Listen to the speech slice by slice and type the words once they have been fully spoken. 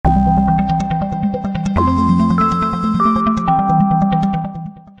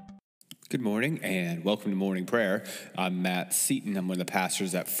morning and welcome to morning prayer. I'm Matt Seaton. I'm one of the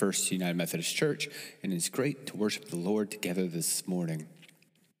pastors at First United Methodist Church, and it's great to worship the Lord together this morning.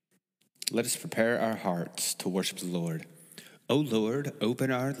 Let us prepare our hearts to worship the Lord. O Lord, open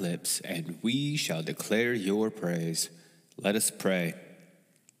our lips, and we shall declare your praise. Let us pray.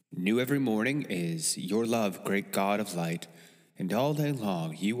 New every morning is your love, great God of light, and all day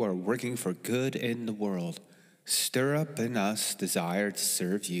long you are working for good in the world. Stir up in us desire to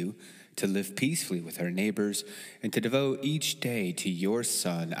serve you, to live peacefully with our neighbors, and to devote each day to your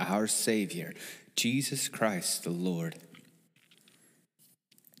Son, our Savior, Jesus Christ the Lord.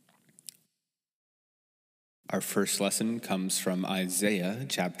 Our first lesson comes from Isaiah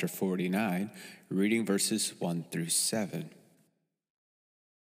chapter 49, reading verses 1 through 7.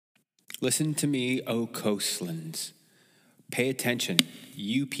 Listen to me, O coastlands. Pay attention,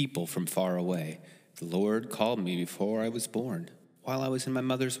 you people from far away. The Lord called me before I was born. While I was in my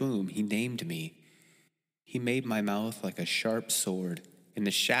mother's womb, he named me. He made my mouth like a sharp sword. In the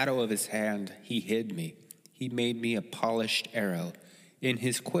shadow of his hand, he hid me. He made me a polished arrow. In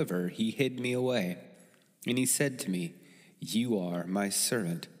his quiver, he hid me away. And he said to me, You are my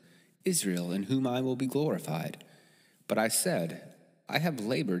servant, Israel, in whom I will be glorified. But I said, I have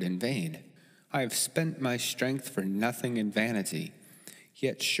labored in vain. I have spent my strength for nothing in vanity.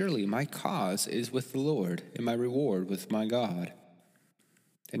 Yet surely my cause is with the Lord, and my reward with my God.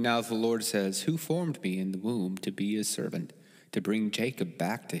 And now the Lord says, Who formed me in the womb to be his servant, to bring Jacob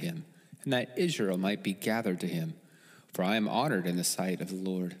back to him, and that Israel might be gathered to him? For I am honored in the sight of the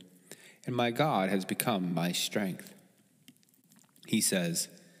Lord, and my God has become my strength. He says,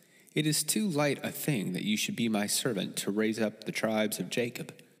 It is too light a thing that you should be my servant to raise up the tribes of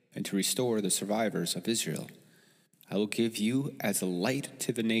Jacob, and to restore the survivors of Israel. I will give you as a light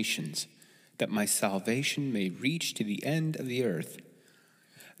to the nations, that my salvation may reach to the end of the earth.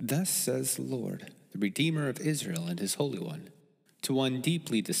 Thus says the Lord, the Redeemer of Israel and his Holy One, to one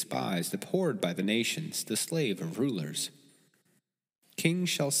deeply despised, abhorred by the nations, the slave of rulers. Kings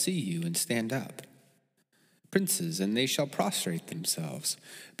shall see you and stand up, princes, and they shall prostrate themselves,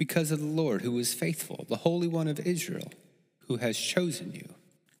 because of the Lord who is faithful, the Holy One of Israel, who has chosen you.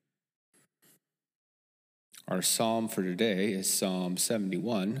 Our psalm for today is Psalm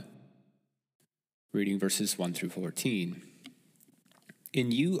 71, reading verses 1 through 14.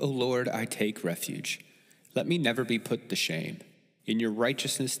 In you, O Lord, I take refuge. Let me never be put to shame. In your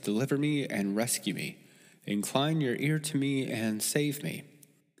righteousness deliver me and rescue me. Incline your ear to me and save me.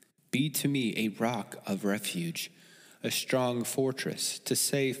 Be to me a rock of refuge, a strong fortress to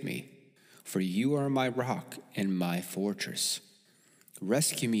save me. For you are my rock and my fortress.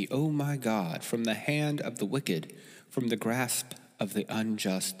 Rescue me, O my God, from the hand of the wicked, from the grasp of the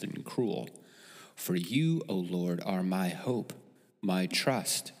unjust and cruel. For you, O Lord, are my hope, my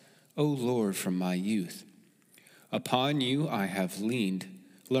trust, O Lord, from my youth. Upon you I have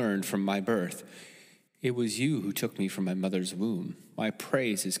learned from my birth. It was you who took me from my mother's womb. My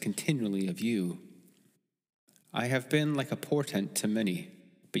praise is continually of you. I have been like a portent to many,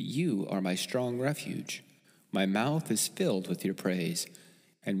 but you are my strong refuge. My mouth is filled with your praise,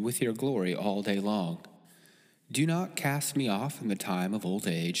 and with your glory all day long. Do not cast me off in the time of old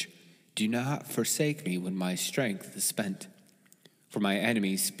age. Do not forsake me when my strength is spent. For my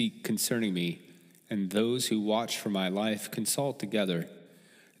enemies speak concerning me, and those who watch for my life consult together.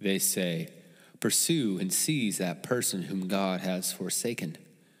 They say, Pursue and seize that person whom God has forsaken,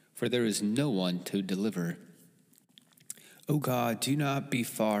 for there is no one to deliver. O God, do not be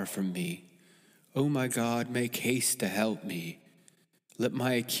far from me. O my God, make haste to help me. Let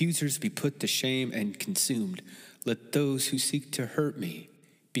my accusers be put to shame and consumed. Let those who seek to hurt me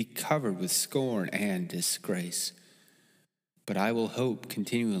be covered with scorn and disgrace. But I will hope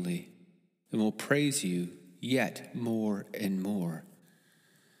continually and will praise you yet more and more.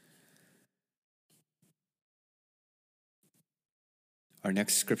 Our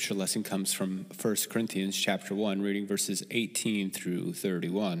next scripture lesson comes from 1 Corinthians chapter 1, reading verses 18 through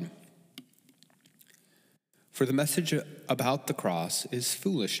 31. For the message about the cross is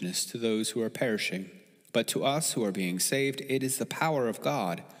foolishness to those who are perishing, but to us who are being saved it is the power of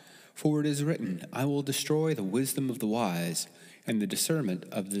God. For it is written, I will destroy the wisdom of the wise, and the discernment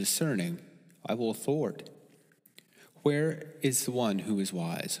of the discerning I will thwart. Where is the one who is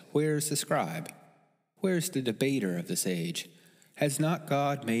wise? Where is the scribe? Where is the debater of this age? Has not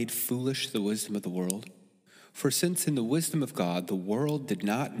God made foolish the wisdom of the world? For since in the wisdom of God the world did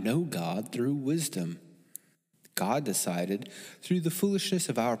not know God through wisdom, God decided, through the foolishness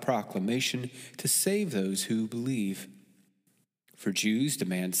of our proclamation, to save those who believe. For Jews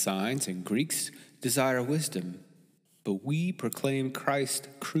demand signs, and Greeks desire wisdom, but we proclaim Christ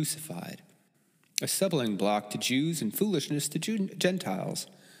crucified. a stumbling block to Jews and foolishness to Gentiles.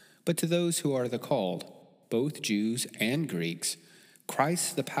 But to those who are the called, both Jews and Greeks,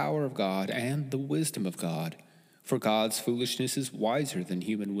 Christ the power of God and the wisdom of God. For God's foolishness is wiser than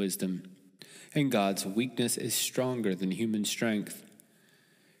human wisdom, and God's weakness is stronger than human strength.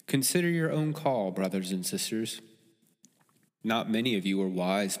 Consider your own call, brothers and sisters. Not many of you were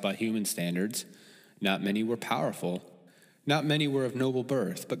wise by human standards. Not many were powerful. Not many were of noble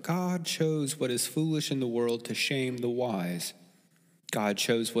birth. But God chose what is foolish in the world to shame the wise. God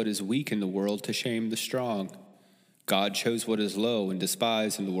chose what is weak in the world to shame the strong. God chose what is low and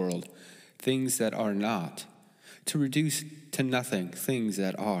despised in the world, things that are not, to reduce to nothing things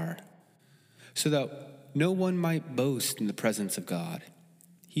that are, so that no one might boast in the presence of God.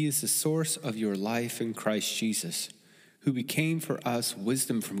 He is the source of your life in Christ Jesus, who became for us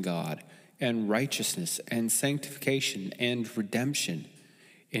wisdom from God, and righteousness, and sanctification, and redemption,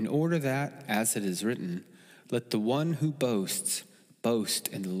 in order that, as it is written, let the one who boasts boast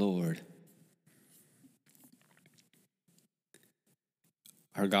in the Lord.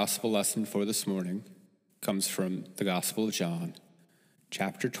 Our gospel lesson for this morning comes from the Gospel of John,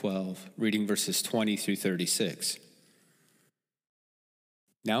 chapter 12, reading verses 20 through 36.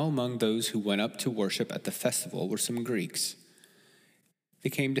 Now among those who went up to worship at the festival were some Greeks. They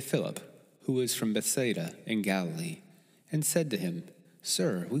came to Philip, who was from Bethsaida in Galilee, and said to him,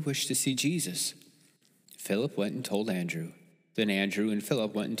 "Sir, we wish to see Jesus." Philip went and told Andrew. Then Andrew and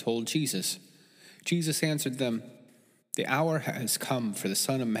Philip went and told Jesus. Jesus answered them, "The hour has come for the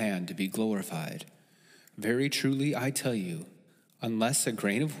Son of Man to be glorified. Very truly I tell you, unless a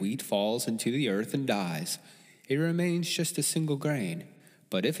grain of wheat falls into the earth and dies, it remains just a single grain,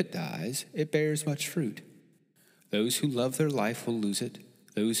 but if it dies, it bears much fruit. Those who love their life will lose it.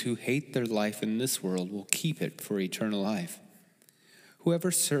 Those who hate their life in this world will keep it for eternal life.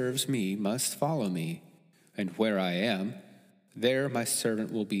 Whoever serves me must follow me, and where I am, there my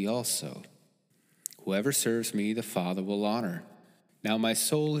servant will be also. Whoever serves me, the Father will honor. Now my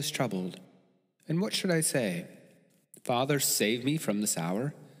soul is troubled. And what should I say? Father, save me from this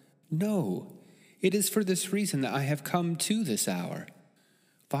hour? No, it is for this reason that I have come to this hour.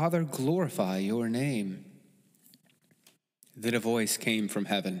 Father, glorify your name." Then a voice came from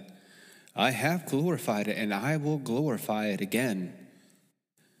heaven, "I have glorified it, and I will glorify it again."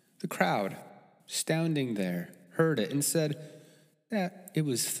 The crowd, standing there, heard it and said that it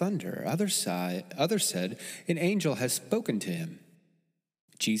was thunder. Others said, "An angel has spoken to him."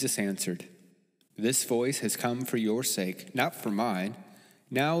 Jesus answered, "This voice has come for your sake, not for mine.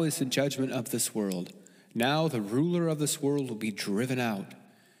 Now is the judgment of this world. Now the ruler of this world will be driven out.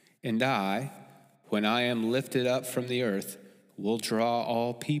 And I, when I am lifted up from the earth, will draw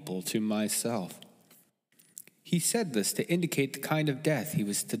all people to myself." He said this to indicate the kind of death he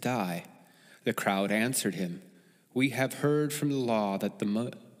was to die. The crowd answered him, "We have heard from the law that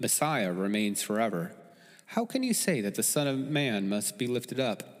the Messiah remains forever. How can you say that the Son of Man must be lifted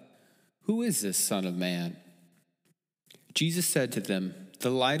up? Who is this Son of Man?" Jesus said to them, "The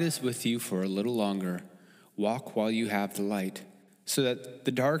light is with you for a little longer. Walk while you have the light, so that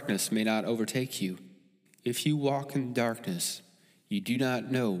the darkness may not overtake you. If you walk in darkness, you do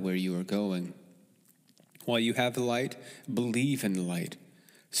not know where you are going. While you have the light, believe in the light,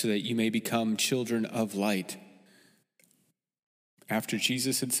 so that you may become children of light." After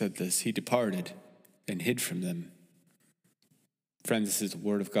Jesus had said this, he departed and hid from them. Friends, this is the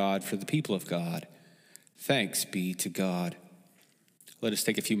word of God for the people of God. Thanks be to God. Let us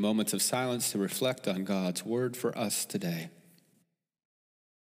take a few moments of silence to reflect on God's word for us today.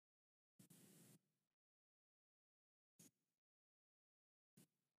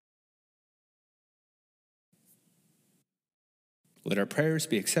 Let our prayers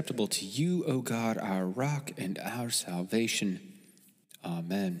be acceptable to you, O God, our rock and our salvation.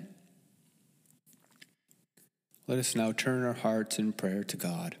 Amen. Let us now turn our hearts in prayer to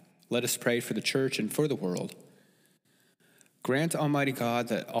God. Let us pray for the church and for the world. Grant, Almighty God,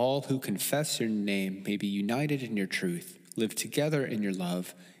 that all who confess your name may be united in your truth, live together in your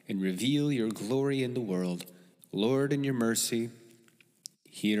love, and reveal your glory in the world. Lord, in your mercy,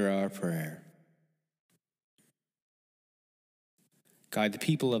 hear our prayer. Guide the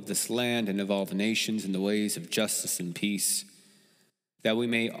people of this land and of all the nations in the ways of justice and peace, that we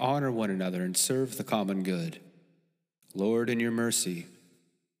may honor one another and serve the common good. Lord, in your mercy,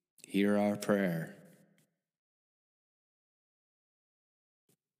 hear our prayer.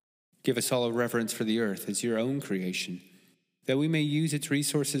 Give us all a reverence for the earth as your own creation, that we may use its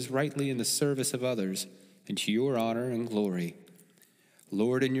resources rightly in the service of others and to your honor and glory.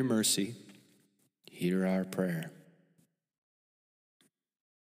 Lord, in your mercy, hear our prayer.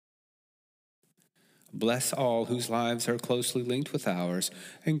 Bless all whose lives are closely linked with ours,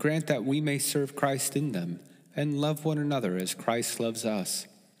 and grant that we may serve Christ in them and love one another as Christ loves us.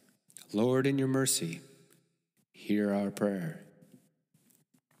 Lord, in your mercy, hear our prayer.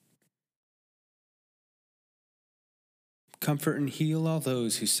 Comfort and heal all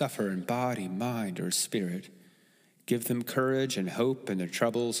those who suffer in body, mind, or spirit. Give them courage and hope in their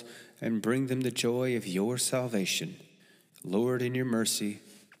troubles, and bring them the joy of your salvation. Lord, in your mercy,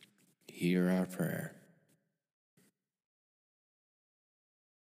 hear our prayer.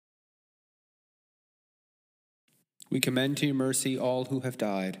 We commend to your mercy all who have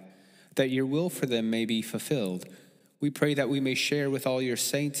died, that your will for them may be fulfilled. We pray that we may share with all your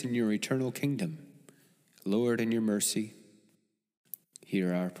saints in your eternal kingdom. Lord, in your mercy,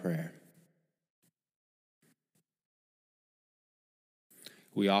 hear our prayer.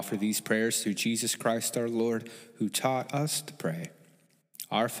 We offer these prayers through Jesus Christ our Lord, who taught us to pray.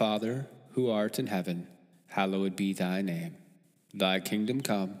 Our Father, who art in heaven, hallowed be thy name. Thy kingdom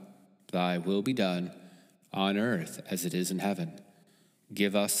come, thy will be done, on earth as it is in heaven.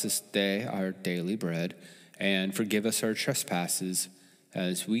 Give us this day our daily bread, and forgive us our trespasses,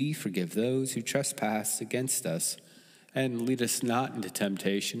 as we forgive those who trespass against us. And lead us not into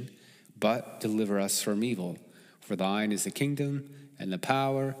temptation, but deliver us from evil. For thine is the kingdom, and the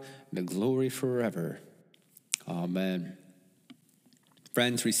power, and the glory forever. Amen.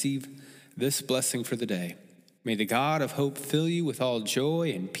 Friends, receive this blessing for the day. May the God of hope fill you with all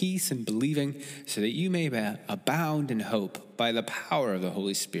joy and peace in believing, so that you may abound in hope by the power of the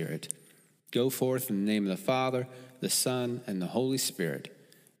Holy Spirit. Go forth in the name of the Father, the Son, and the Holy Spirit.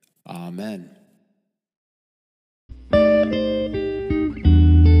 Amen.